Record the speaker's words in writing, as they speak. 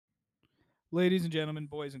Ladies and gentlemen,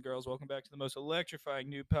 boys and girls, welcome back to the most electrifying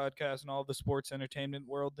new podcast in all of the sports entertainment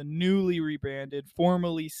world, the newly rebranded,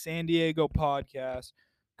 formerly San Diego podcast.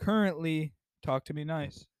 Currently, Talk to Me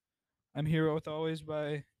Nice. I'm here with always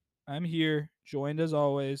by I'm here, joined as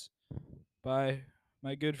always by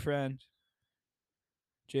my good friend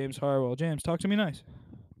James Harwell. James, talk to me nice.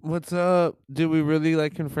 What's up? Did we really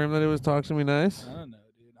confirm that it was Talk to Me Nice? I don't know,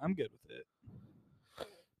 dude. I'm good with it.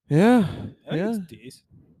 Yeah, I think it's yeah, decent.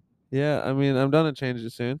 yeah. I mean, I'm done to change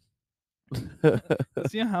it soon.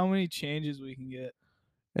 Let's see how many changes we can get.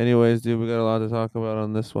 Anyways, dude, we got a lot to talk about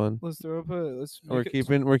on this one. Let's throw up a let's We're make it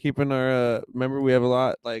keeping our remember we have a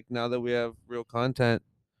lot now that we have real content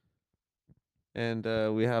and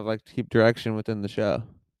we have to keep direction within the show.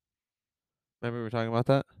 Remember we were talking about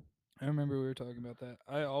that? I remember we were talking about that.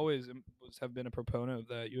 I always have been a proponent of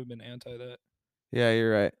that. You have been anti that. Yeah,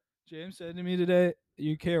 you're right. James said to me today,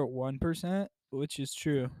 "You care 1%," which is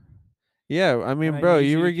true, Yeah, I and mean, I bro, need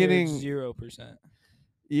you you to were care getting 0%.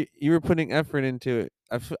 you were putting effort into it.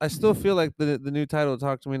 I still feel like the new title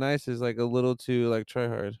Talk to Me Nice is a little too try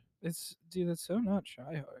hard. It's dude, that's so not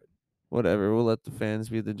try hard. Whatever, we'll let the fans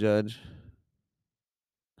be the judge.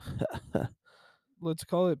 Let's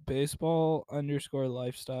call it baseball underscore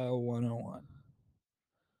lifestyle 101.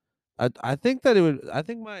 I think that it would. I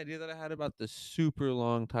think my idea that I had about the super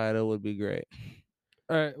long title would be great.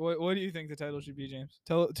 All right, what do you think the title should be, James?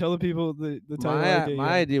 Tell the people the title My idea you my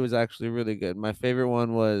had. idea was actually really good. My favorite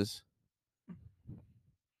one was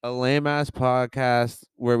a lame ass podcast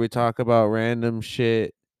where we talk about random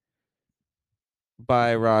shit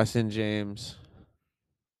by Ross and James.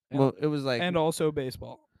 And Well, it was and also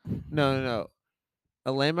baseball. no.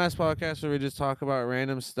 A lame ass podcast where we just talk about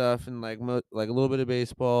random stuff and a little bit of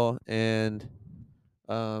baseball and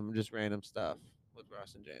just random stuff with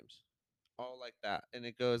Ross and James. All like that, and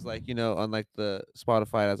it goes on the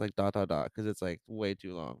Spotify it has dot dot dot because it's way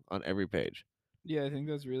too long on every page. Yeah, I think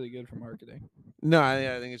that's really good for marketing. No, I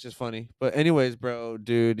think it's just funny. But anyways, bro,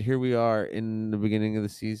 dude, here we are in the beginning of the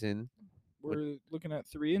season. What? We're looking at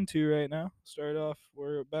 3-2 right now. Started off,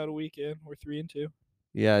 we're about a week in. We're 3-2.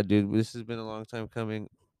 Yeah, dude, this has been a long time coming.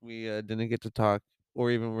 We didn't get to talk or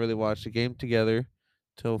even really watch the game together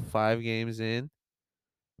till 5 games in.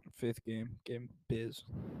 Fifth game biz.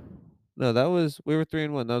 No, that was we were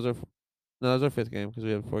 3-1. No, that was our fifth game because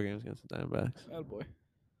we had 4 games against the Diamondbacks. Oh boy.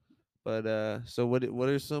 But so what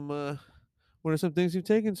are some things you've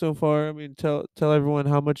taken so far? I mean, tell everyone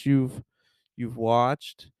how much you've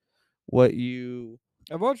watched, what you.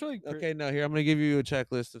 I've watched Okay, no, here I'm gonna give you a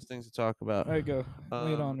checklist of things to talk about. All right, go.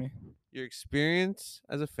 Lay it on Um, me. your experience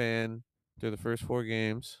as a fan through the first 4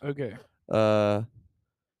 games. Okay. Uh,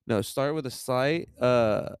 no, start with a slight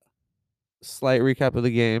recap of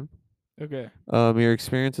the game. Okay. Your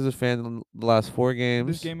experience as a fan in the last 4 games.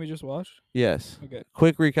 This game we just watched. Yes. Okay.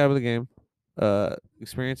 Quick recap of the game.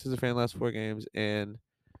 Experience as a fan in the last 4 games, and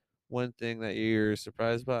one thing that you're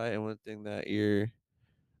surprised by, and one thing that you're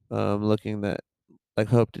looking that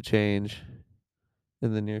hope to change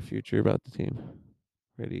in the near future about the team.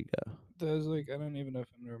 Ready to go. That was I don't even know if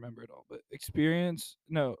I'm gonna remember it all, but experience.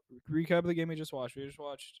 No, recap of the game we just watched. We just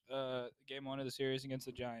watched game one of the series against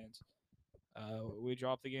the Giants. We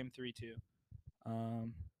dropped the game 3-2.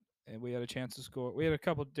 Um, and we had a chance to score. We had a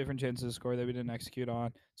couple different chances to score that we didn't execute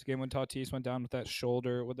on. It's a game when Tatis went down with that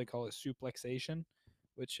shoulder, what they call it, subluxation,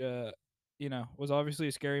 which was obviously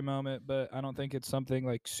a scary moment, but I don't think it's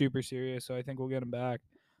something super serious. So I think we'll get him back.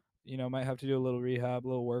 Might have to do a little rehab, a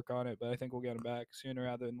little work on it, but I think we'll get him back sooner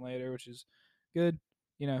rather than later, which is good.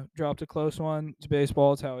 Dropped a close one. It's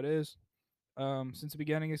baseball. It's how it is. Since the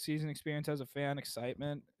beginning of the season, experience as a fan,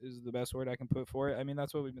 excitement is the best word I can put for it. I mean,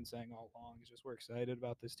 that's what we've been saying all along. It's just we're excited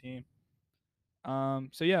about this team.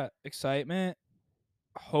 So yeah, excitement,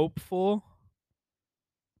 hopeful.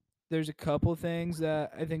 There's a couple things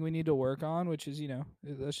that I think we need to work on, which is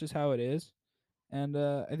that's just how it is. And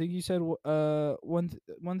I think you said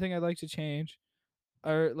one thing I'd like to change,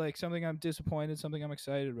 or something I'm disappointed, something I'm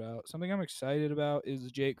excited about. Something I'm excited about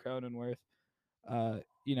is Jake Cronenworth. Uh,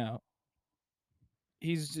 you know,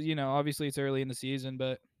 he's obviously it's early in the season,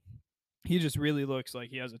 but he just really looks like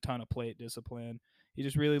he has a ton of plate discipline. He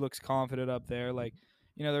just really looks confident up there.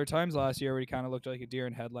 There were times last year where he kind of looked like a deer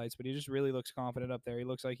in headlights, but he just really looks confident up there. He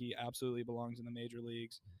looks like he absolutely belongs in the major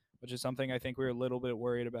leagues, which is something I think we were a little bit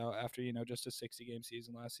worried about after, just a 60-game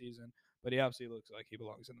season last season. But he absolutely looks like he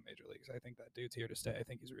belongs in the major leagues. I think that dude's here to stay. I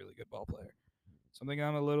think he's a really good ball player. Something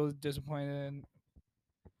I'm a little disappointed in,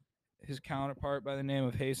 his counterpart by the name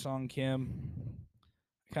of Hae Song Kim.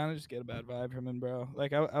 I kind of just get a bad vibe from him, bro.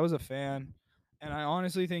 I was a fan, and I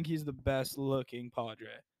honestly think he's the best looking Padre.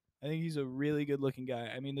 I think he's a really good looking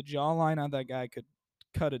guy. I mean, the jawline on that guy could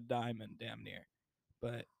cut a diamond damn near.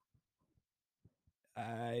 But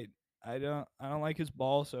I I don't like his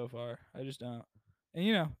ball so far. I just don't.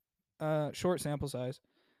 And short sample size.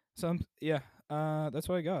 Some yeah. That's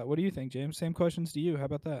what I got. What do you think, James? Same questions to you. How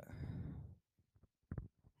about that?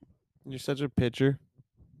 You're such a pitcher.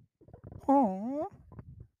 Aw.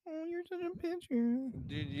 Oh, you're such a pitcher.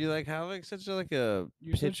 Dude, you like have like such a like a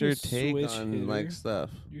You're such a pitcher take switch on like hitter. stuff.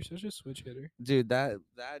 You're such a switch hitter. Dude, that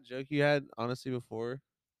joke you had honestly before,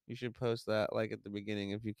 you should post that like at the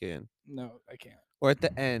beginning if you can. No, I can't. Or at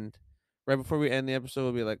the end. Right before we end the episode,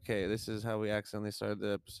 we'll be like, okay, this is how we accidentally started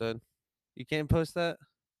the episode. You can't post that?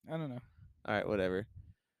 I don't know. All right, whatever.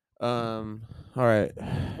 All right.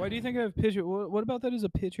 Why do you think I have pitcher? What about that as a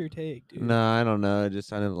pitcher take, dude? Nah, I don't know. It just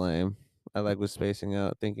sounded lame. I like was spacing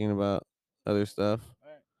out, thinking about other stuff. All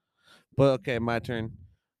right. But okay, my turn.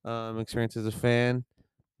 Experience as a fan.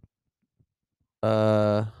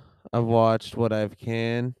 Uh, I've watched what I've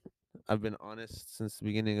can. I've been honest since the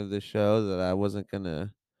beginning of the show that I wasn't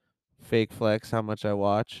gonna fake flex how much I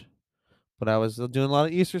watch, but I was doing a lot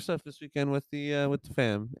of Easter stuff this weekend with the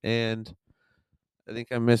fam, and I think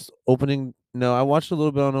I missed opening. No, I watched a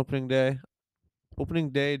little bit on opening day. Opening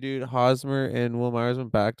day, dude, Hosmer and Will Myers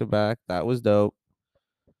went back to back. That was dope.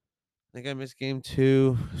 I think I missed game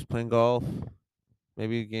 2. I was playing golf.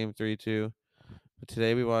 Maybe game 3 too. But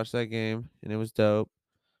today we watched that game and it was dope.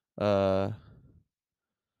 Uh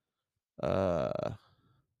uh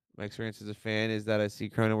my experience as a fan is that I see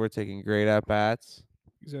Cronenworth taking great at bats.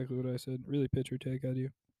 Exactly what I said. Really pitcher take out of you.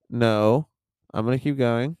 No. I'm gonna keep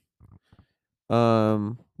going.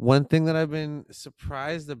 One thing that I've been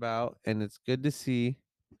surprised about and it's good to see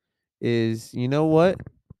is you know what?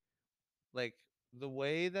 Like the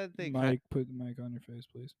way that they Mike, put the mic on your face,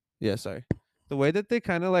 please. yeah, sorry. The way that they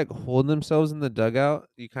kind of like hold themselves in the dugout,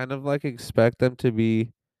 you kind of like expect them to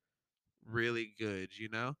be really good, you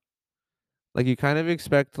know? Like you kind of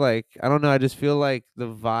expect like I don't know, I just feel like the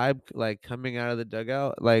vibe like coming out of the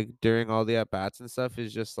dugout like during all the at bats and stuff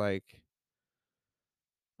is just like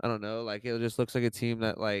I don't know, like it just looks like a team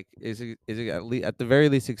that like is at the very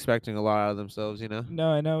least expecting a lot out of themselves, you know? No,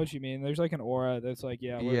 I know what you mean. There's like an aura that's like,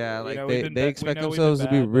 yeah, Yeah, you like know, they we expect know we've been themselves to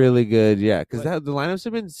be bad, but really good, yeah, because like, the lineups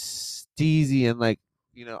have been steezy and like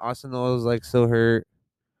you know Austin Knowles like so hurt.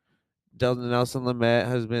 Delton Nelson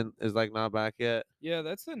Lamette is like not back yet. yeah,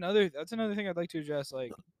 that's another thing I'd like to address.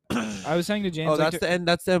 Like, I was saying to Oh, James, like, that's the end.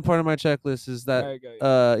 That's the end part of my checklist. Is all that right,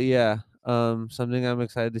 go. yeah. Something I'm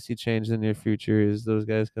excited to see change in the near future is those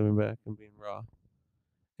guys coming back and being raw.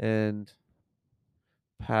 And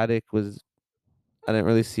Paddock was I didn't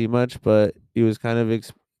really see much, but he was kind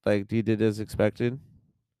of like he did as expected.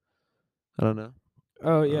 I don't know.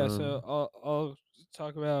 Oh yeah, Um, so I'll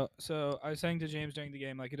talk about. So I was saying to James during the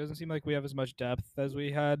game, like, it doesn't seem like we have as much depth as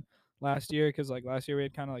we had last year, because like last year we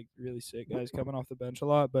had kind of like really sick guys coming off the bench a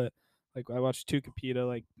lot, but like I watched Tucapita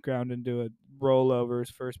like ground into a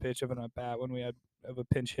rollovers first pitch of an at bat when we had of a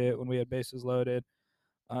pinch hit when we had bases loaded.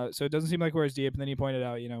 So it doesn't seem like we're as deep. And then you pointed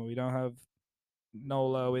out, we don't have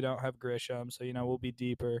Nola, we don't have Grisham, so we'll be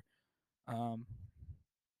deeper um,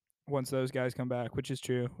 once those guys come back, which is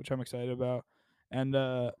true, which I'm excited about. And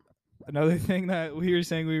another thing that we were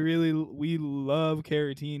saying, we love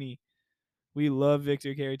Caratini. We love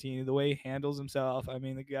Victor Caratini. The way he handles himself. I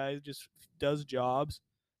mean, the guy just does jobs,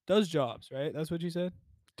 right? That's what you said.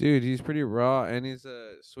 dude, he's pretty raw and he's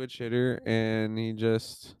a switch hitter and he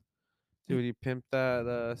just dude he pimped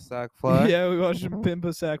that sack fly. Yeah, we watched him pimp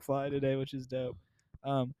a sack fly today, which is dope.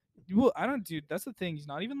 Um, well, I don't, dude. That's the thing. He's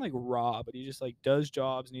not even like raw, but he just like does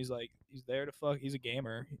jobs, and he's there to fuck. He's a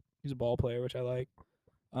gamer. He's a ball player, which I like.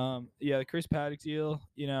 Yeah, the Chris Paddock deal.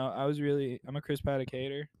 I'm a Chris Paddock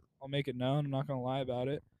hater. I'll make it known. I'm not gonna lie about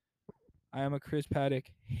it. I am a Chris Paddock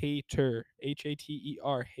hater.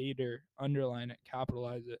 Hater. Hater. Underline it.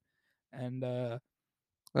 Capitalize it. And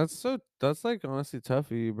That's like honestly tough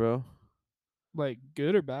for you, bro. like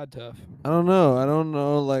good or bad tough. I don't know. I don't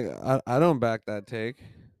know. Like I don't back that take.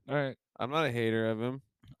 All right. I'm not a hater of him.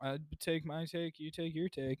 I'd take my take. You take your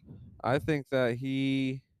take. I think that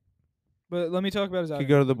he But let me talk about his could outing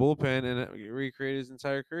go to real the quick. bullpen and recreate his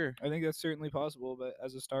entire career. I think that's certainly possible, but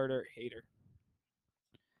as a starter, hater.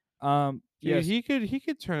 Dude, Yes, he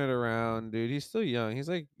could turn it around, dude. He's still young. He's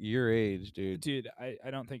like your age, dude. dude. I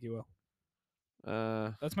don't think he will.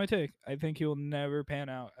 Uh That's my take. I think he will never pan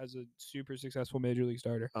out as a super successful major league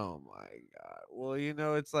starter. oh my god. Well, you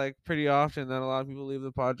know it's like pretty often that a lot of people leave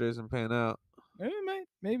the Padres and pan out.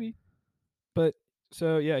 Maybe. But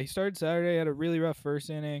so yeah, he started Saturday, had a really rough first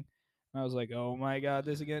inning. And I was like, oh my god,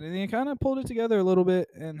 this again. And he kind of pulled it together a little bit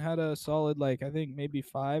and had a solid, like, I think maybe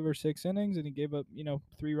 5 or 6 innings, and he gave up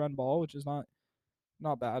 3-run ball, which is not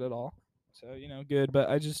bad at all. So good. But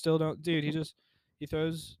I just still don't, dude. He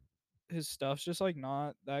throws his stuff's just like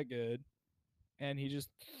not that good, and he just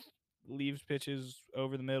leaves pitches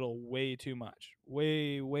over the middle way too much,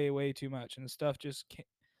 way too much, and the stuff just can't.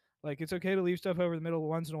 Like, it's okay to leave stuff over the middle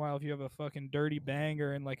once in a while if you have a fucking dirty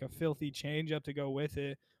banger and like a filthy changeup to go with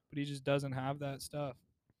it, but he just doesn't have that stuff.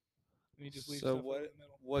 And he just leaves So stuff over what the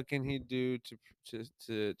middle. what can he do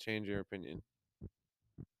to change your opinion?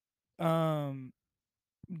 Um,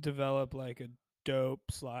 develop like a dope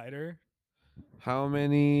slider. How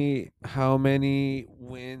many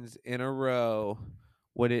wins in a row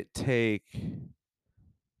would it take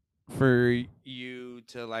for you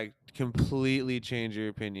to like completely change your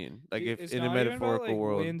opinion? Like if It's in a not even about metaphorical like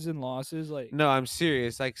world. wins and losses. Like, No, I'm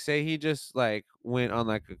serious. Like say he just like went on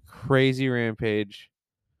like a crazy rampage.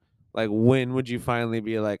 Like when would you finally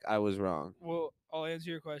be like I was wrong? well, I'll answer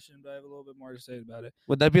your question, but I have a little bit more to say about it.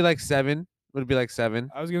 Would that be like 7? Would it be like 7?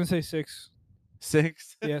 I was gonna say 6.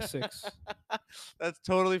 6? Yeah, 6. That's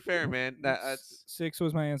totally fair, man. That's 6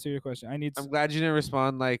 was my answer to your question. I need I'm glad you didn't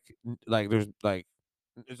respond like there's like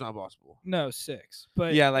it's not possible. no 6,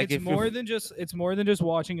 but Yeah, like it's if more than just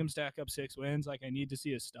watching him stack up 6 wins. Like, I need to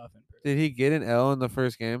see his stuff improve. did he get an L in the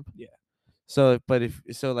first game? Yeah, So, but if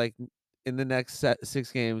so, like in the next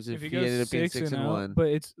 6 games, if if he he goes ended up being 6 six and and 0, one, but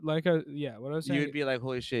it's like yeah, what I was you saying. would be like,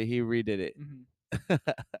 "Holy shit, he redid it." Mhm.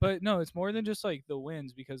 But no, it's more than just like the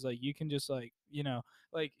wins, because like you can just like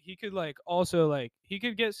like he could like also like he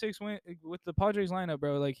could get 6 win with the Padres lineup,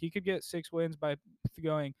 bro. Like, he could get 6 wins by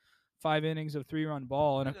going 5 innings of 3-run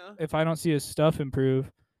ball, and I if, know. if I don't see his stuff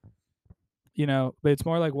improve, but it's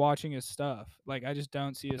more like watching his stuff. Like, I just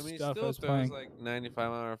don't see I his mean, he stuff still as throws playing. like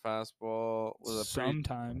 95-mile fastball with a pretty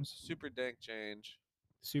Sometimes super dank change.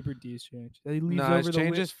 super D's change. He leaves No, his over the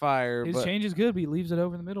change is fire, his but change is good, but he leaves it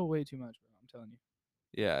over the middle way too much, bro. I'm telling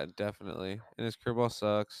you. yeah, definitely. And his curveball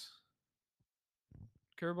sucks.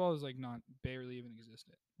 Curveball is like not barely even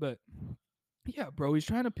existent. But yeah, bro, he's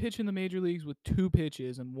trying to pitch in the major leagues with 2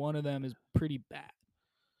 pitches, and one of them is pretty bad.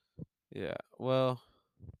 Yeah. Well,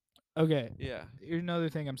 Okay, yeah. here's another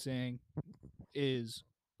thing I'm saying is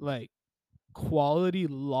like quality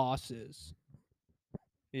losses.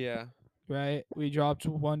 Yeah. Right? We dropped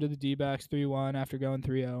one to the D backs 3-1 after going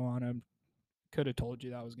 3-0 on him. Could have told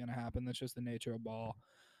you that was going to happen. That's just the nature of ball.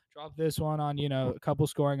 Drop this one on, a couple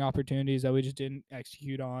scoring opportunities that we just didn't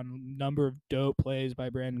execute on. Number of dope plays by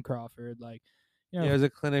Brandon Crawford. Like, Yeah, it was a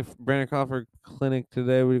clinic, Brandon Crawford clinic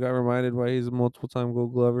today. We got reminded why he's a multiple-time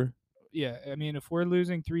Gold Glover. yeah, I mean, if we're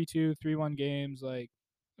losing 3-2, 3-1 games, like,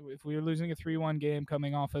 if we were losing a 3-1 game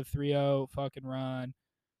coming off a 3-0 fucking run,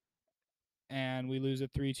 and we lose a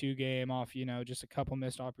 3-2 game off, just a couple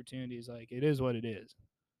missed opportunities, like, it is what it is.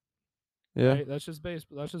 Yeah, Right? That's just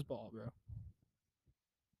baseball. That's just ball, bro.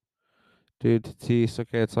 dude, Tatis.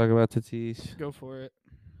 Okay, let's talk about Tatis. Go for it.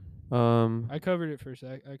 Um, I covered it for a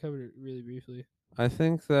sec. I covered it really briefly. I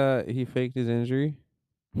think that he faked his injury,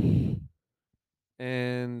 I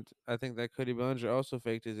and I think that Cody Bellinger also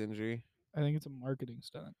faked his injury. think it's a marketing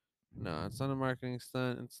stunt. No, it's not a marketing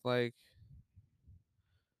stunt. It's like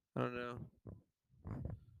I don't know.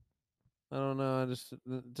 I don't know. I just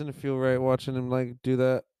it didn't feel right watching him like do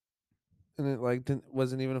that, and it like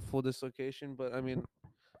wasn't even a full dislocation. But I mean,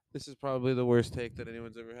 this is probably the worst take that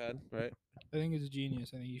anyone's ever had, right? I think it's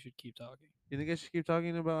genius. I think you should keep talking. You think I should keep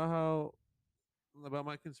talking about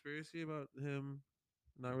my conspiracy about him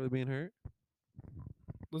not really being hurt?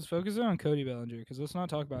 Let's focus on Cody Bellinger, because let's not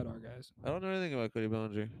talk about our guys. I don't know anything about Cody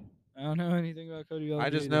Bellinger. I don't know anything about Cody I Bellinger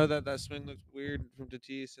just either. know that that swing looked weird from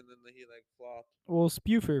Tatis, and then he like flopped. Well,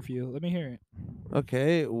 spew for a few. Let me hear it.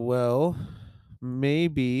 Okay, well,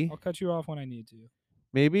 maybe I'll cut you off when I need to.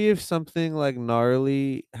 maybe if something like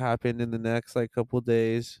gnarly happened in the next like couple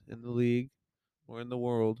days in the league or in the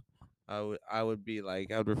world, I would be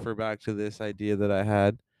like I would refer back to this idea that I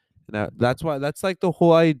had, and that's why that's like the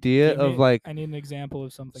whole idea Give of me. like. I need an example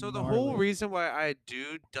of something So the whole gnarly. reason why I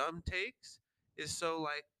do dumb takes is so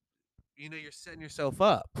like you're setting yourself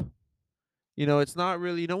up. It's not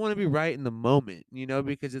really you don't want to be right in the moment,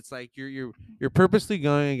 because it's like you're purposely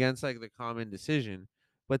going against like the common decision,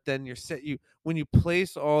 but then you when you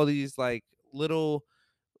place all these like little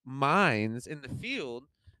mines in the field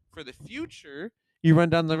for the future, you run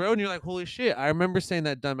down the road and you're like, holy shit, I remember saying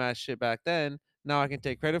that dumbass shit back then. Now I can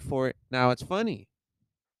take credit for it. Now it's funny.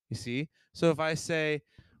 You see? So if I say,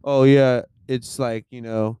 oh yeah, it's like,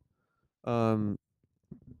 um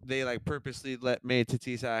they like purposely made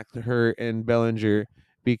Tatis act hurt and Bellinger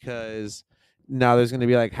because now there's gonna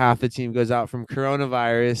be like half the team goes out from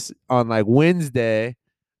coronavirus on like Wednesday,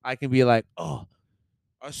 I can be like, oh,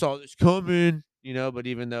 I saw this coming, but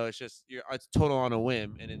even though it's total on a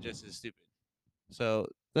whim and it just is stupid. So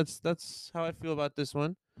that's how I feel about this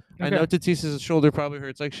one. I Okay, know Tatis's shoulder probably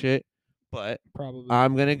hurts like shit, but probably.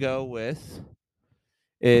 I'm gonna go with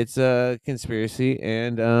it's a conspiracy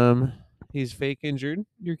and he's fake injured.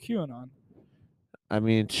 You're QAnon. I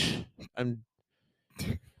mean, I'm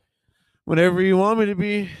whatever you want me to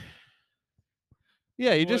be.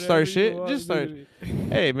 Yeah, you just Whatever start you shit. want Just me start. to be.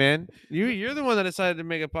 Hey man, you're the one that decided to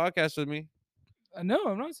make a podcast with me. No,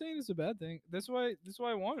 I'm not saying it's a bad thing. That's why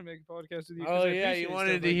I want to make a podcast with you because Oh I yeah, appreciate stuff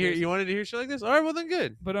like this. you wanted to hear shit like this. All right, well then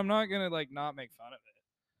good. But I'm not gonna like not make fun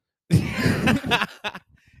of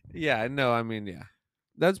Yeah, no, I mean yeah,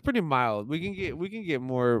 that's pretty mild. We can get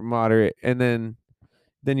more moderate, and then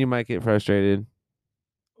you might get frustrated.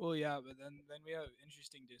 Well, yeah, but then we have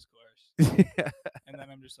interesting discourse, and then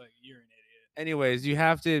I'm just like, you're an idiot. Anyways, you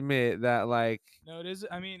have to admit that like No, it is.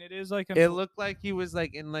 I mean, it is like it looked like he was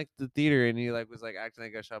like in like the theater and he like was like acting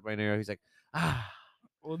like got shot by an arrow. He's like, ah.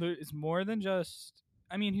 well, it's more than just.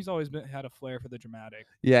 I mean, he's always had a flair for the dramatic.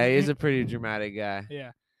 Yeah, he is a pretty dramatic guy.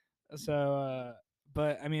 Yeah. So,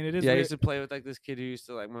 but I mean, it is Yeah, I weird. used to play with like this kid who used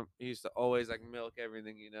to like he used to always like milk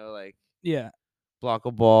everything, like Yeah. block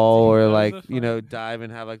a ball Dude, or that was like the fun. dive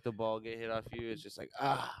and have like the ball get hit off you. It's just like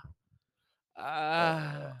ah.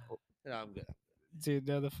 No, I'm good. Dude,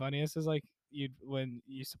 the funniest is like you when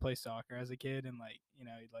you used to play soccer as a kid, and like you'd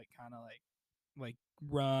like kind of like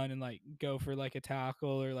run and like go for like a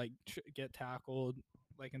tackle or like get tackled,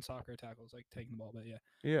 like in soccer tackles like taking the ball, but yeah,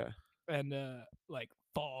 Yeah. and like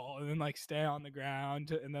fall and then like stay on the ground,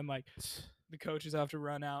 and then like the coaches have to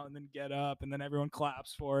run out and then get up, and then everyone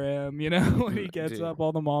claps for him. When he gets Dude. up,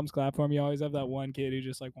 all the moms clap for him. You always have that one kid who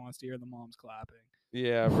just like wants to hear the moms clapping.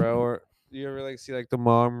 Yeah, bro. Or you ever like see like the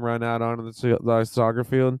mom run out onto the soccer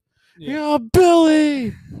field? Yeah,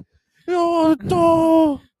 Billy. Yo,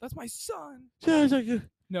 no. That's my son. Yeah, it's like,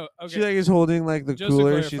 No, she okay. like is holding like the Just to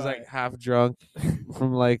cooler. She's clarify. like half drunk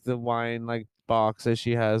from like the wine like box that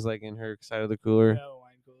she has like in her side of the cooler. Yeah,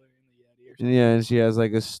 wine cooler in the Yeti or something. Yeah, and she has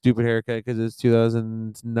like a stupid haircut because it's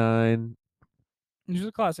 2009. She's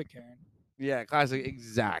a classic Karen. Yeah, classic.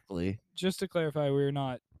 Exactly. Just to clarify, we're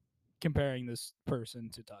not comparing this person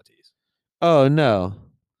to Tatis. Oh no,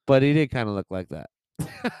 but he did kind of look like that.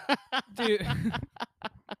 Dude,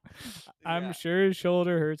 I'm Yeah. sure his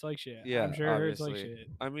shoulder hurts like shit. Yeah, I'm sure it hurts like obviously. shit.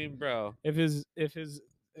 I mean, bro. If his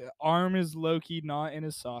arm is low key not in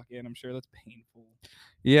his socket, I'm sure that's painful.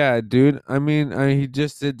 Yeah, dude. I mean, he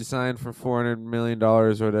just did sign for $400 million or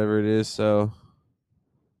whatever it is, so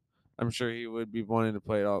I'm sure he would be wanting to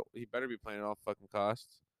play it all. He better be playing it all fucking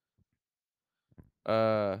costs.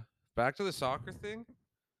 Back to the soccer thing.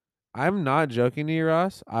 I'm not joking to you,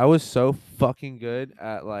 Ross. I was so fucking good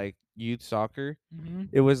at like youth soccer. Mm-hmm.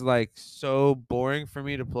 It was like so boring for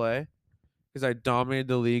me to play because I dominated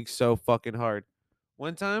the league so fucking hard.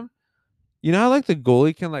 One time, you know how like the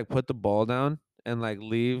goalie can like put the ball down and like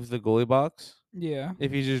leave the goalie box Yeah.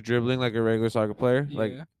 if he's just dribbling like a regular soccer player?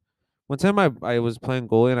 Like Yeah. one time I was playing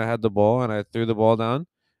goalie and I had the ball and I threw the ball down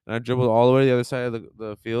and I dribbled all the way to the other side of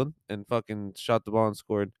the field and fucking shot the ball and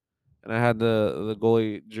scored. And I had the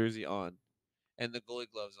goalie jersey on and the goalie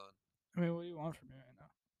gloves on. I mean, what do you want from me right now?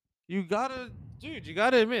 You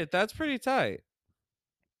gotta admit, that's pretty tight.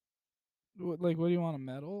 What do you want, a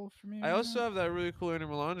medal from me I right also now? have that really cool Inter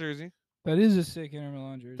Milan jersey. That is a sick Inter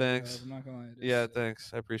Milan jersey. Thanks. I'm not gonna lie. It is Yeah, sick.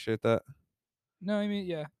 thanks. I appreciate that. No, I mean,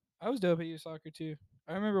 yeah, I was dope at youth soccer too.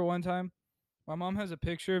 I remember one time, my mom has a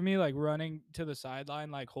picture of me like running to the sideline,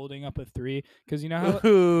 like holding up a three, because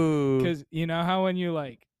Ooh. when you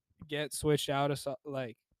like get switched out of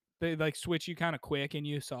like they like switch you kind of quick in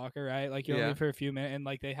youth soccer, right? Like you're Yeah. only for a few minutes, and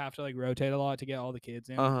like they have to like rotate a lot to get all the kids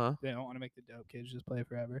in. Uh-huh. They don't want to make the dope kids just play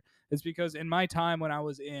forever. It's because in my time when I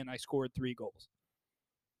was in, I scored 3 goals.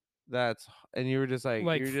 And you were just like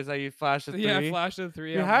Like, you flashed a 3. Yeah, I flashed a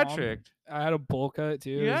 3 You at hat mom. tricked. I had a bowl cut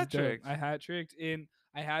too. You It was hat dope. tricked. I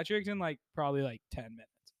hat tricked in like probably like 10 minutes.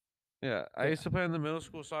 Yeah, I Yeah. used to play on the middle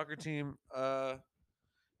school soccer team.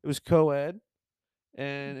 It was co-ed,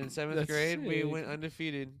 and in 7th That's grade we sick. went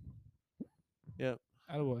undefeated. Yep.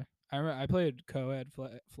 Attaboy. I played co-ed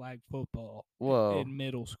flag football Whoa. in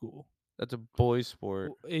middle school. That's a boy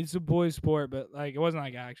sport. It's a boys' sport, but like it wasn't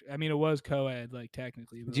like actually. I mean, it was co-ed like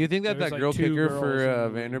technically. But Do you think there that was, like, girl 2 kicker girls for in the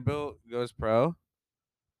league. Vanderbilt goes pro?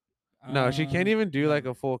 No, she can't even do like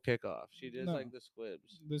a full kickoff. She does No. like the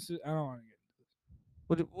squibs. This is I don't want to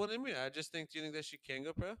get. What do you mean? I just think. Do you think that she can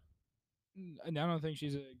go pro? I don't think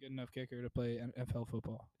she's a good enough kicker to play NFL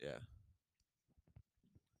football. Yeah.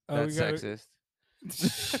 Oh, That's we got sexist.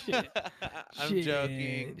 Shit. I'm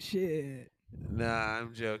joking. Shit. Nah,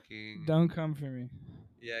 I'm joking. Don't come for me.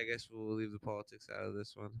 Yeah, I guess we'll leave the politics out of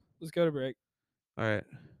this one. Let's go to break. All right.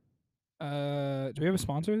 Do we have a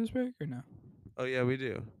sponsor this break or no? Oh yeah, we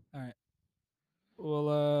do. All right.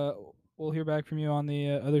 We'll hear back from you on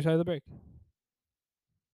the other side of the break.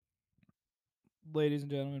 Ladies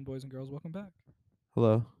and gentlemen, boys and girls, welcome back.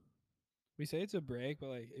 Hello. We say it's a break, but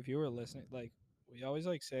like if you were listening, like we always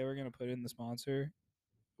like say we're gonna put in the sponsor.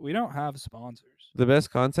 We don't have sponsors. The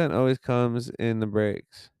best content always comes in the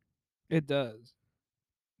breaks. It does.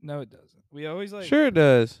 No, it doesn't. We always Sure it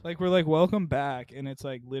does. like we're like welcome back, and it's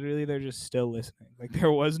like literally they're just still listening. Like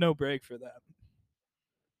there was no break for them.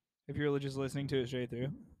 If you're just listening to it straight through,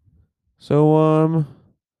 So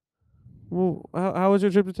well, how was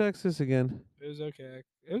your trip to Texas again? it was okay.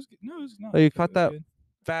 It was no, it was not. Oh, you Okay. caught It was that good.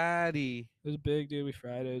 fatty. It was big, dude. We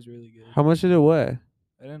fried it. It was really good. How much did it weigh?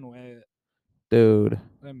 I didn't weigh it. Dude.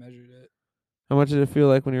 I measured it How much did it feel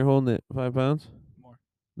like when you're holding it? 5 pounds? more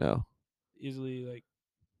No. easily. Like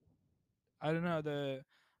I don't know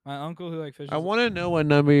my uncle who like fishes. I want to know what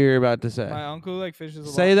number you're about to say. My uncle who like fishes a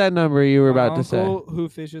lot. Say that number you were My about to say. uncle who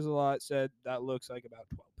fishes a lot said that looks like about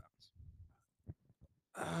 12 pounds.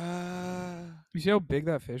 You see how big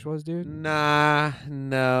that fish was, dude? Nah,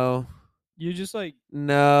 no, You just like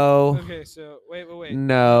no, okay. So wait. I'm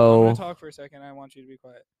no. gonna talk for a second. I want you to be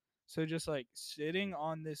quiet. So just like sitting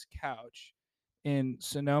on this couch in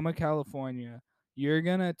Sonoma, California, you're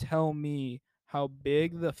gonna tell me how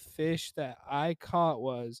big the fish that I caught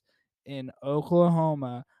was in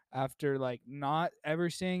Oklahoma after like not ever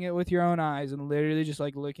seeing it with your own eyes and literally just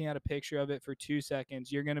like looking at a picture of it for 2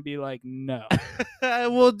 seconds. You're gonna be like, no.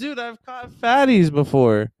 Well, dude, I've caught fatties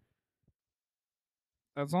before.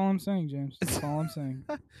 That's all I'm saying, James. That's all I'm saying.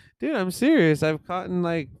 Dude, I'm serious. I've caught in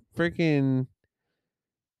like freaking.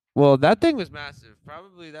 Well, that thing was massive.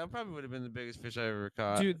 That probably would have been the biggest fish I ever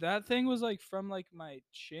caught. Dude, that thing was like from like my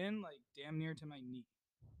chin, like damn near to my knee.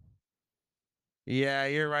 Yeah,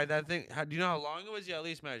 you're right. That thing. Do you know how long it was? You at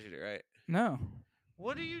least measured it, right? No.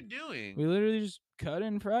 What are you doing? We literally just cut it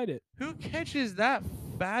and fried it. Who catches that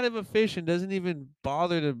fat of a fish and doesn't even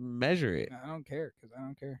bother to measure it? I don't care because I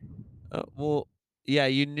don't care. Well, yeah,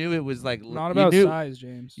 you knew it was like Not you about knew. size,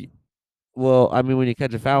 James. Well, I mean, when you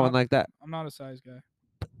catch a fat one like that. I'm not a size guy.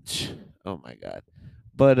 Oh my god!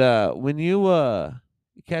 But when you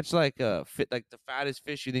catch like a like the fattest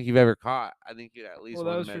fish you think you've ever caught, I think you'd at least Well,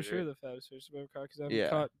 want that to was for measure sure it. the fattest fish I've ever caught because I haven't Yeah.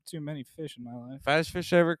 caught too many fish in my life. Fattest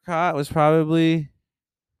fish I ever caught was probably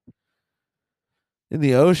in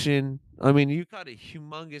the ocean. I mean, you caught a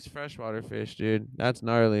humongous freshwater fish, dude. That's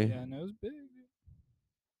gnarly. Yeah, no, it was big. Dude.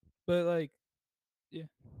 But like, yeah,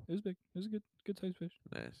 it was big. It was a good sized fish.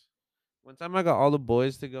 Nice. One time I got all the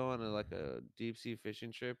boys to go on a deep sea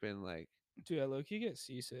fishing trip and like Dude, I low key get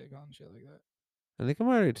seasick on shit like that. I think I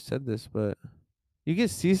might already said this, but you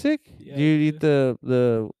get seasick? Yeah, Do you I eat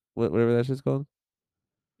the whatever that shit's called?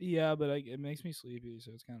 Yeah, but it makes me sleepy,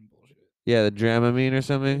 so it's kind of bullshit. Yeah, the Dramamine or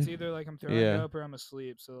something. It's either like I'm throwing Yeah. up or I'm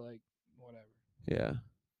asleep, so like whatever. Yeah.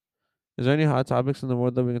 Is there any hot topics in the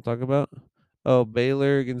world that we can talk about? Oh,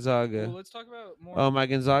 Baylor, Gonzaga. Well, let's talk about more. Oh, my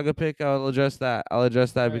Gonzaga pick. I'll address that. Alright,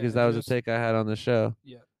 because that was a address- take I had on the show.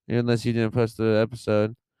 Yeah, Unless you didn't post the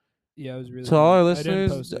episode. yeah, it was really. To all our dumb. I didn't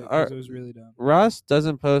listeners, post it because it was really dumb. Ross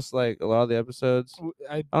doesn't post like a lot of the episodes.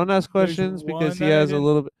 I don't ask questions because he has a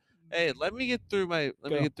little bit. Hey, let me get through what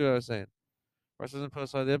I was saying. Ross doesn't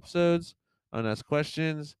post a lot of the episodes. I don't ask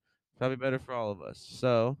questions. Probably better for all of us.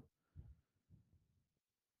 So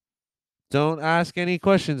don't ask any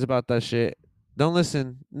questions about that shit. Don't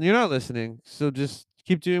listen. You're not listening. So just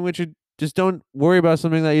keep doing what you. Just don't worry about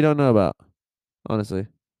something that you don't know about. Honestly.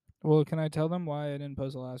 Well, can I tell them why I didn't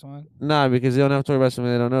post the last one? Nah, because they don't have to worry about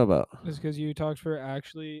something they don't know about. It's because you talked for I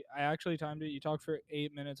actually timed it. You talked for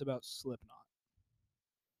 8 minutes about Slipknot.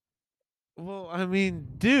 Well, I mean,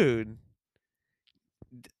 dude,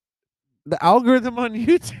 the algorithm on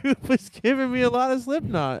YouTube was giving me a lot of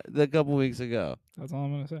Slipknot a couple weeks ago. That's all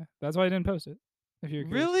I'm gonna say. That's why I didn't post it. If you're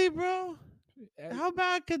curious. Really, bro? How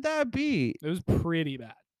bad could that be? It was pretty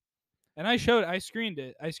bad. And I screened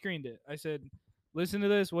it. I said, "Listen to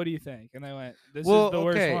this. What do you think?" And they went, "This is the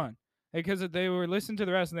worst one." Because they were listening to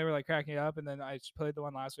the rest and they were like cracking up. And then I played the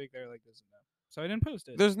one last week. They were like, "This is no." So I didn't post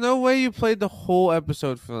it. There's no way you played the whole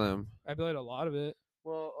episode for them. I played a lot of it.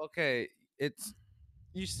 Well, okay,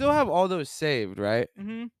 you still have all those saved, right?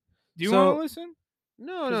 Mm-hmm. Do you want to listen?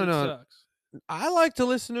 No. It sucks. I like to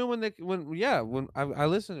listen to them when I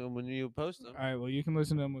listen to them when you post them. All right, well, you can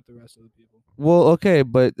listen to them with the rest of the people. Well, okay,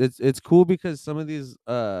 but it's cool because some of these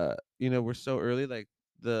we're so early, like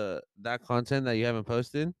that content that you haven't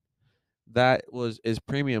posted, that is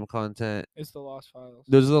premium content. It's the Lost Files.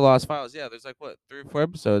 Those are the lost files. Yeah, there's like what 3 or 4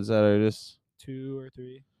 episodes that are just 2 or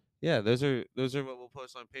 3. yeah. Those are what we'll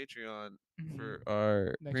post on Patreon Mhm. for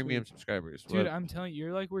our Next premium week. subscribers. Dude, What I'm telling you,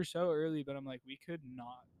 you're like, we're so early, but I'm like, we could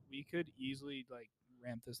easily like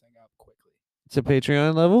ramp this thing up quickly. it's a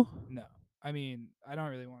Patreon level? No, I mean, I don't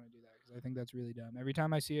really want to do that because I think that's really dumb. Every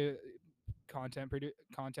time I see a content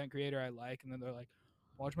creator I like, and then they're like,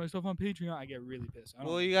 watch my stuff on Patreon, I get really pissed. I don't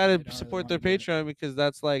Well, like you that. gotta I don't really support want to their do it. Patreon because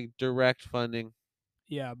that's like direct funding.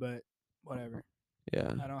 Yeah, but whatever.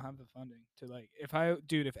 Yeah. I don't have the funding to like if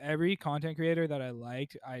every content creator that I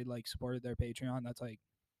like supported their Patreon, that's like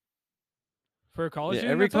for a college Yeah,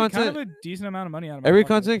 student, that's like kind of a decent amount of money out of my every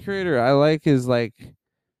pocket. content creator I like is like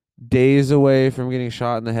days away from getting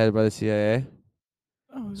shot in the head by the CIA.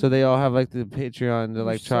 Oh, So they all have like the Patreon to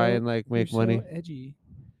like try and like you're make so money. edgy.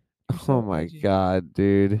 You're Oh so my edgy. god,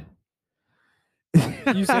 dude.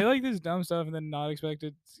 You say like this dumb stuff and then not expect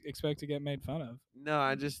to get made fun of. No,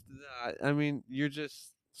 I mean, you're You're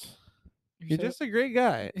so just a great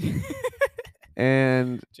guy.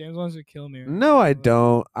 And James wants to kill me right no, now. I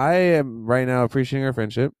don't. I am right now appreciating our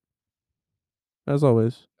friendship as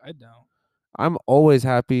always. I don't. I'm always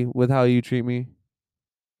happy with how you treat me.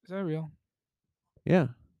 Is that real? Yeah,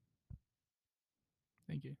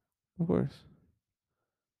 Thank you. of course.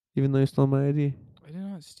 Even though you stole my ID. I did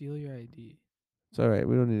not steal your ID. It's all right.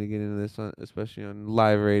 We don't need to get into this, especially on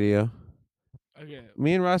live radio. Okay,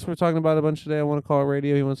 Me and Ross were talking about a bunch today. I want to call it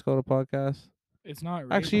radio. He wants to call it a podcast. it's not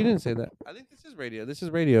radio. Actually, you didn't say that. I think this is radio. This is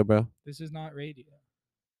radio, bro. This is not radio.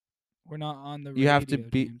 We're not on the You have to radio,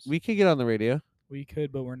 be. James. We could get on the radio. We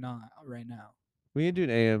could, but we're not right now. We can do an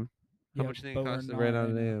AM. How Yeah, much do you think but it we're costs to not rent out right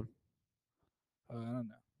an now. AM? I don't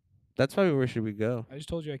know. That's probably where should we go. I just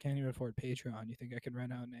told you I can't even afford Patreon. You think I could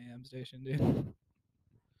rent out an AM station, dude?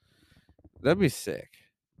 That'd be sick.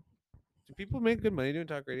 Do people make good money doing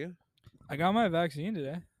talk radio? I got my vaccine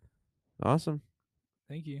today. Awesome.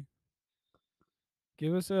 Thank you.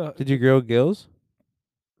 Give us a Did you grow gills?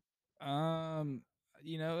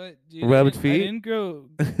 You know what, dude? Rubbed I feet? didn't grow.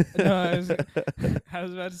 No, I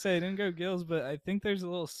was about to say I didn't grow gills, but I think there's a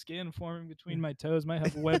little skin forming between my toes. Might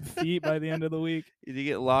have webbed feet by the end of the week. Did you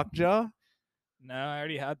get lockjaw? No, I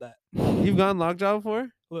already had that. You've gone lockjaw before?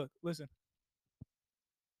 Look, listen.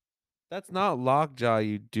 That's not lockjaw,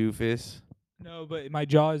 you doofus. No, but my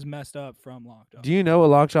jaw is messed up from lockjaw. Do you know what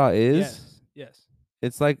lockjaw is? Yes. Yes.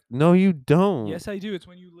 It's like no, you don't. Yes, I do. It's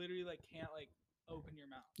when you literally like can't like open your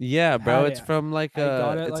mouth. Yeah, bro. Had It's it. from like I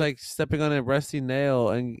got it, it's like- like stepping on a rusty nail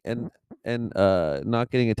and not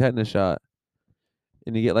getting a tetanus shot,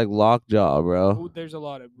 and you get like lockjaw, bro. Oh, there's a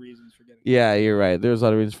lot of reasons for getting. Yeah, you're right. There's a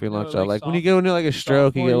lot of reasons for No, lockjaw. like Like when you go into like a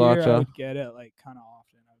stroke, you sophomore get year, I lockjaw. would get it like kind of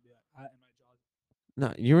often. I would be like, and my jaw.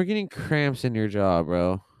 No, you were getting cramps in your jaw,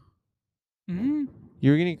 bro. Mm-hmm.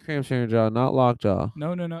 You were getting cramps in your jaw, not lockjaw.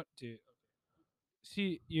 No, dude.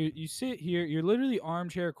 See, you sit here. You're literally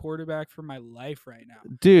armchair quarterback for my life right now.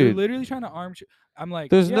 You're Dude, literally trying to armchair. I'm like,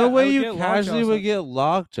 there's yeah, no I way would you get casually lockjaw would get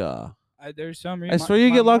lockjaw. there's some I reason. swear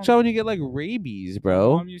you get lockjaw when you get like rabies, My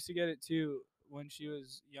bro. mom used to get it too when she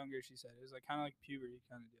was younger. She said it was like kind of like puberty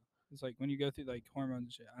kind of deal. It's like when you go through like hormones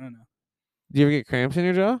and shit. I don't know. Do you ever get cramps in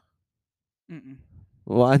your jaw? Mm-mm.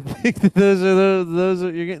 Well, I think that those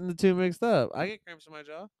are you're getting the two mixed up. I get cramps in my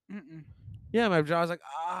jaw. Mm-mm. Yeah, my jaw's like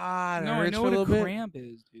it No, I hurts know for what a a little bit. cramp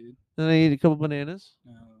is, dude. Then I eat a couple bananas.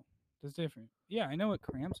 No, that's different. Yeah, I know what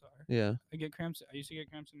cramps are. Yeah. I get cramps. I used to get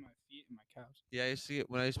cramps in my feet and my calves. Yeah, I used to get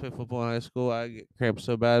when I used to play football in high school. I get cramps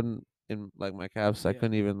so bad in like my calves, I Yeah.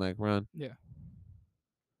 couldn't even like run. Yeah.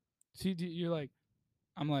 See, you're like,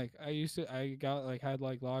 I'm like, I got like had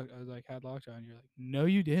like lock. I was like had lockjaw, and you're like, no,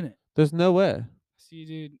 you didn't. There's no way. See,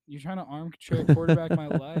 dude, you're trying to armchair quarterback my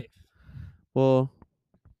life. Well,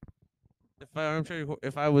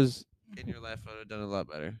 if I was in your life, I would have done a lot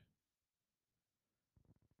better.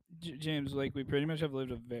 James, like we pretty much have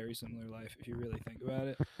lived a very similar life if you really think about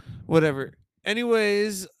it. Whatever.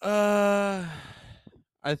 Anyways, I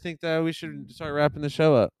think that we should start wrapping the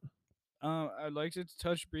show up. I'd like to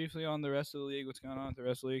touch briefly on the rest of the league. What's going on with the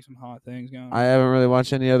rest of the league? Some hot things going on. I haven't really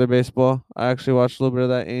watched any other baseball. I actually watched a little bit of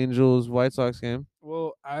that Angels White Sox game.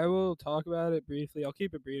 Well, I will talk about it briefly. I'll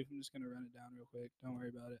keep it brief. I'm just gonna run it down real quick. Don't worry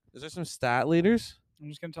about it. Is there some stat leaders? I'm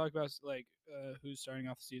just gonna talk about like who's starting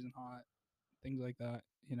off the season hot, things like that.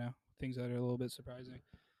 You know, things that are a little bit surprising.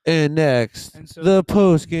 And next, And so the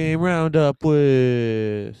post game roundup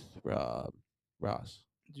with Ross.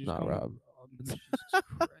 Did you just Not call me Rob. Jesus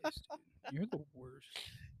Christ, dude. You're the worst.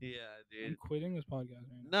 Yeah, I'm dude. quitting this podcast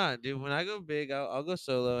right now. Nah, dude. When I go big, I'll go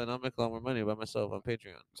solo and I'll make a lot more money by myself on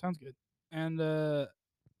Patreon. Sounds good. And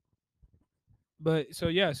But so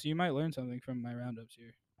yeah, so you might learn something from my roundups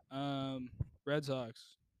here. Red Sox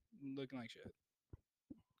looking like shit.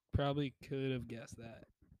 Probably could have guessed that.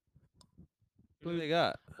 Who they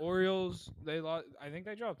got? Orioles, they lost. I think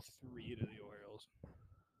they dropped 3 to the Orioles.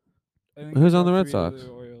 I think they Who's on the dropped Red 3 to Sox? the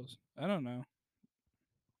Orioles. I don't know.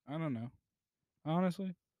 I don't know.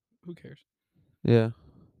 Honestly, who cares? Yeah.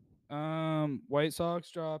 White Sox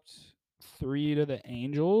dropped 3 to the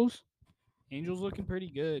Angels. Angels looking pretty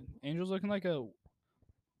good. Angels looking like a.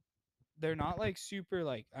 They're not like super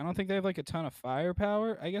like. I don't think they have like a ton of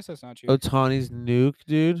firepower. I guess that's not true. Otani's nuke,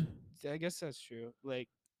 dude. I guess that's true. Like,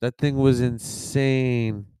 That thing was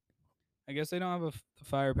insane. I guess they don't have the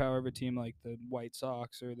firepower of a team like the White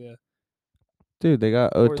Sox Dude, they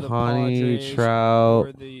got or the Otani, Padres Trout,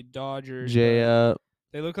 or the Dodgers, J but up.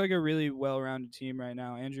 they look like a really well-rounded team right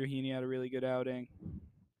now. Andrew Heaney had a really good outing.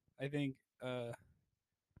 I think,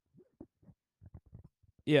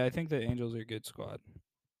 yeah, I think the Angels are a good squad.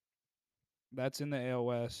 That's in the AL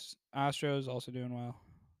West. Astros also doing well.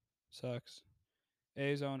 Sucks.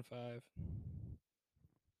 A's 0-5.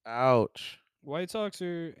 Ouch. White Sox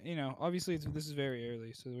are, obviously this is very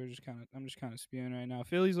early, so I'm just kind of spewing right now.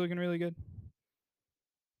 Philly's looking really good.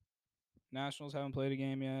 Nationals haven't played a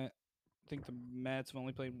game yet. I think the Mets have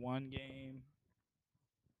only played one game.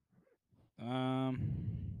 Um,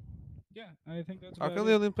 yeah, I think that's How about come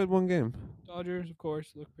they it. only played one game? Dodgers, of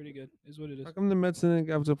course, look pretty good. Is what it How is. come the Mets didn't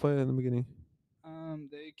have to play in the beginning?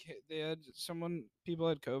 They had people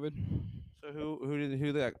had COVID. So who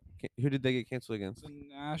did they get canceled against? The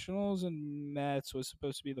Nationals and Mets was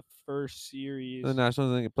supposed to be the first The series.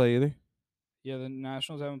 Nationals didn't get play either. Yeah, the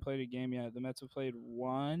Nationals haven't played a game yet. The Mets have played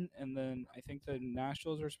one, and then I think the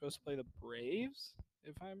Nationals were supposed to play the Braves,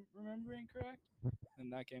 if I'm remembering correct.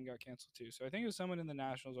 And that game got canceled too. So I think it was someone in the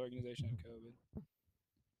Nationals organization had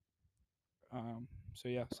COVID. So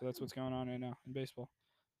yeah, so that's what's going on right now in baseball.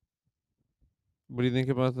 What do you think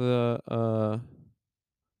about the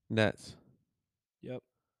Nets? Yep.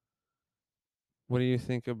 What do you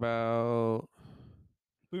think about?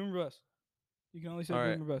 Boomer bust. You can only say All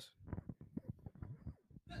right. boomer bust.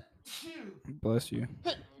 Bless you.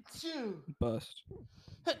 Bust.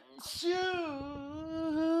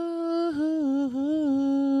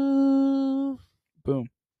 Boom.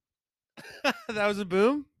 That was a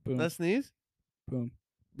boom. Boom. That sneeze. Boom.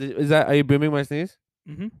 Is that? Are you booming my sneeze?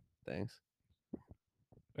 Mm-hmm. Thanks.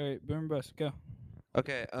 All right, boomer bust. Go.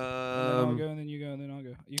 Okay. And then I'll go, and then you go, and then I'll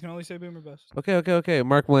go. You can only say boomer bust. Okay.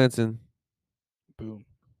 Mark Manson. Boom.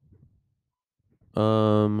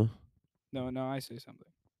 Um. No, I say something.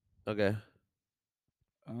 Okay.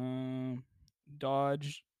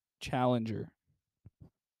 Dodge Challenger.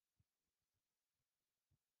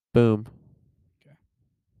 Boom. Okay.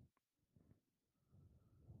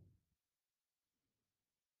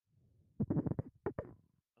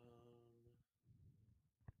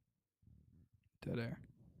 Dead air.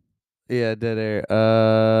 Yeah, dead air.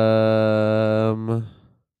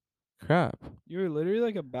 Crap. You were literally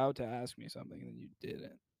like about to ask me something, and then you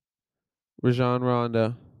didn't. Rajon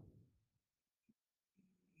Rondo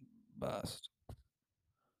Bust.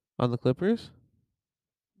 on the Clippers.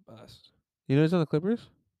 Bust. You know he's on the Clippers.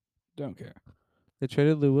 Don't care. They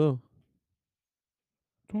traded Lou Will.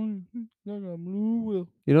 20. I got blue will.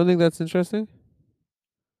 You don't think that's interesting?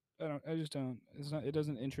 I just don't. It's not. It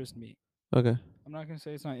doesn't interest me. Okay, I'm not gonna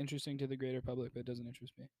say it's not interesting to the greater public, but it doesn't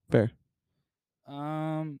interest me. fair.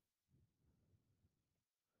 Um,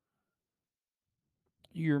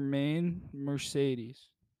 your main Mercedes.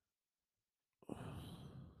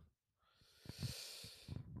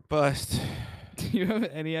 Bust. Do you have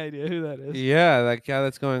any idea who that is? Yeah, that guy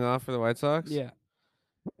that's going off for the White Sox. Yeah.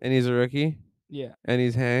 And he's a rookie. Yeah. And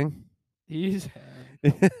he's hang. He's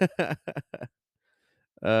hang.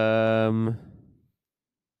 um.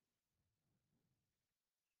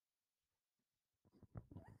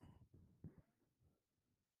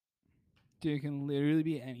 Dude, it can literally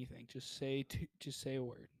be anything. Just say a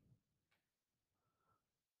word.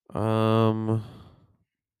 Um.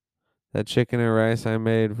 That chicken and rice I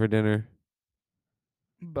made for dinner.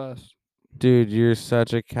 Bust. Dude, you're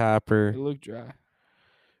such a capper. It looked dry.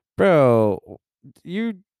 Bro,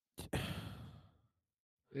 you.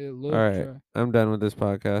 It All looked right, dry. I'm done with this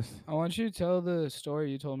podcast. I want you to tell the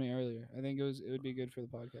story you told me earlier. I think it would be good for the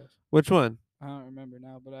podcast. Which one? I don't remember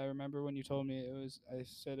now, but I remember when you told me it was. I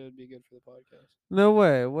said it would be good for the podcast. No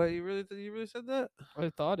way. What you really said that? I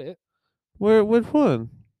thought it. Where? Which one?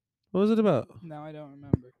 What was it about? Now I don't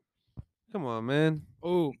remember. Come on, man.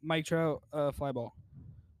 Oh, Mike Trout, fly ball.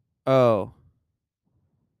 Oh.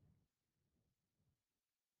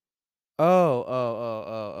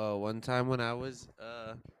 Oh. One time when I was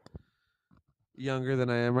younger than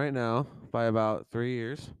I am right now by about 3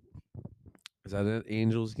 years. I was at an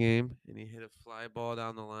Angels game, and he hit a fly ball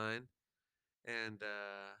down the line. And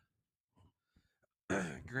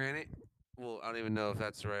granted, well, I don't even know if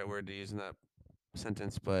that's the right word to use in that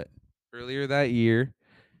sentence, but earlier that year,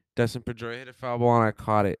 Dustin Pedroia hit a foul ball, and I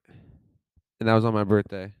caught it, and that was on my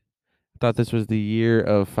birthday. Thought this was the year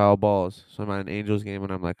of foul balls. So I'm at an Angels game,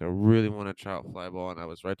 and I'm like, I really want a Trout fly ball, and I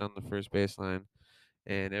was right down the first baseline.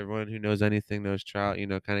 And everyone who knows anything knows Trout,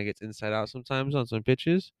 kind of gets inside out sometimes on some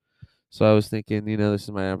pitches. So I was thinking, this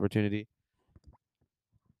is my opportunity.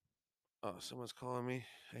 Oh, someone's calling me.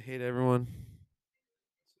 I hate everyone.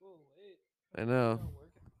 It's a little late. I know.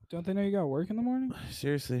 Don't they know you got work in the morning?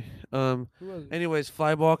 Seriously. Who was it? Anyways,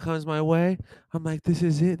 fly ball comes my way. I'm like, this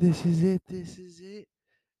is it, this is it, this is it.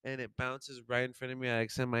 And it bounces right in front of me. I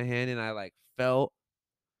extend my hand, and I like Felt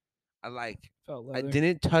I leather.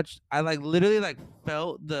 didn't touch. I like literally like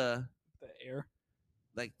felt The air.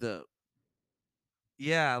 like the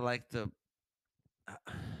yeah, like The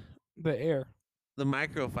air. the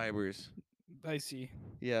microfibers. I see.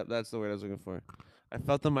 Yeah, that's the word I was looking for. I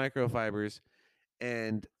felt the microfibers,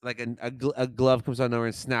 and like a glove comes out of nowhere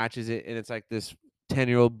and snatches it, and it's like this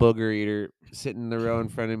 10-year-old booger eater sitting in the row in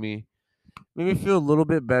front of me. Made me feel a little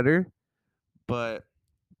bit better, but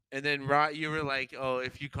and then Rod, you were like, "Oh,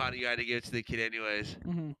 if you caught it, you had to give it to the kid anyways."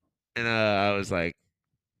 Hmm. And I was like,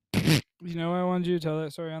 You know why I wanted you to tell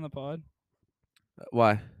that story on the pod?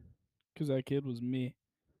 "Why?" Because that kid was me.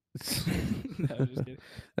 No, I'm just kidding.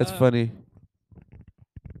 That's Uh, funny,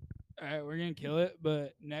 all right, we're gonna kill it.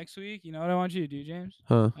 But next week, you know what I want you to do, James?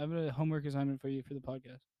 huh? I have a homework assignment for you for the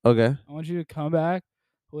podcast. Okay, I want you to come back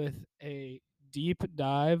with a deep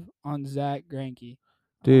dive on Zach Greinke. I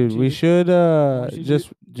want dude, you we to. should I want you to. just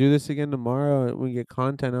do this again tomorrow, and we get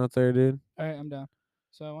content out there, dude. All right, I'm down.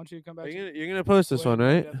 So I want you to come Are back you to. gonna you're gonna post this Wait, one, no,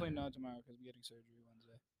 right? definitely not tomorrow because I'm getting surgery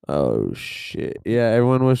Wednesday. Oh shit! Yeah,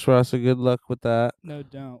 everyone wish Ross a good luck with that. No,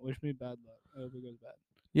 don't wish me bad luck. I hope it goes bad.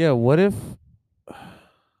 Yeah, what if?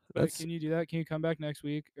 But That's can you do that? Can you come back next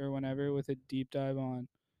week or whenever with a deep dive on?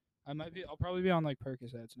 I might be. I'll probably be on like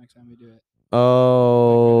Percocets next time we do it. Like right after the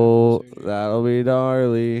oh, surgery. that'll be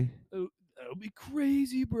gnarly. Oh, that'll be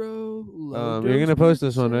crazy, bro. Low You're dose gonna post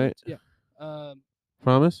this one, right? Percocets. Yeah. Yeah.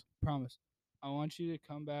 Promise? Promise. I want you to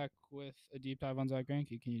come back with a deep dive on Zach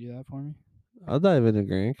Greinke. Can you do that for me? I'll dive into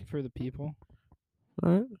Grank. For the people. All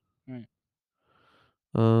right. All right.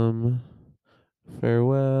 Um.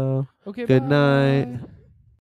 Farewell. Okay. Good night. Bye.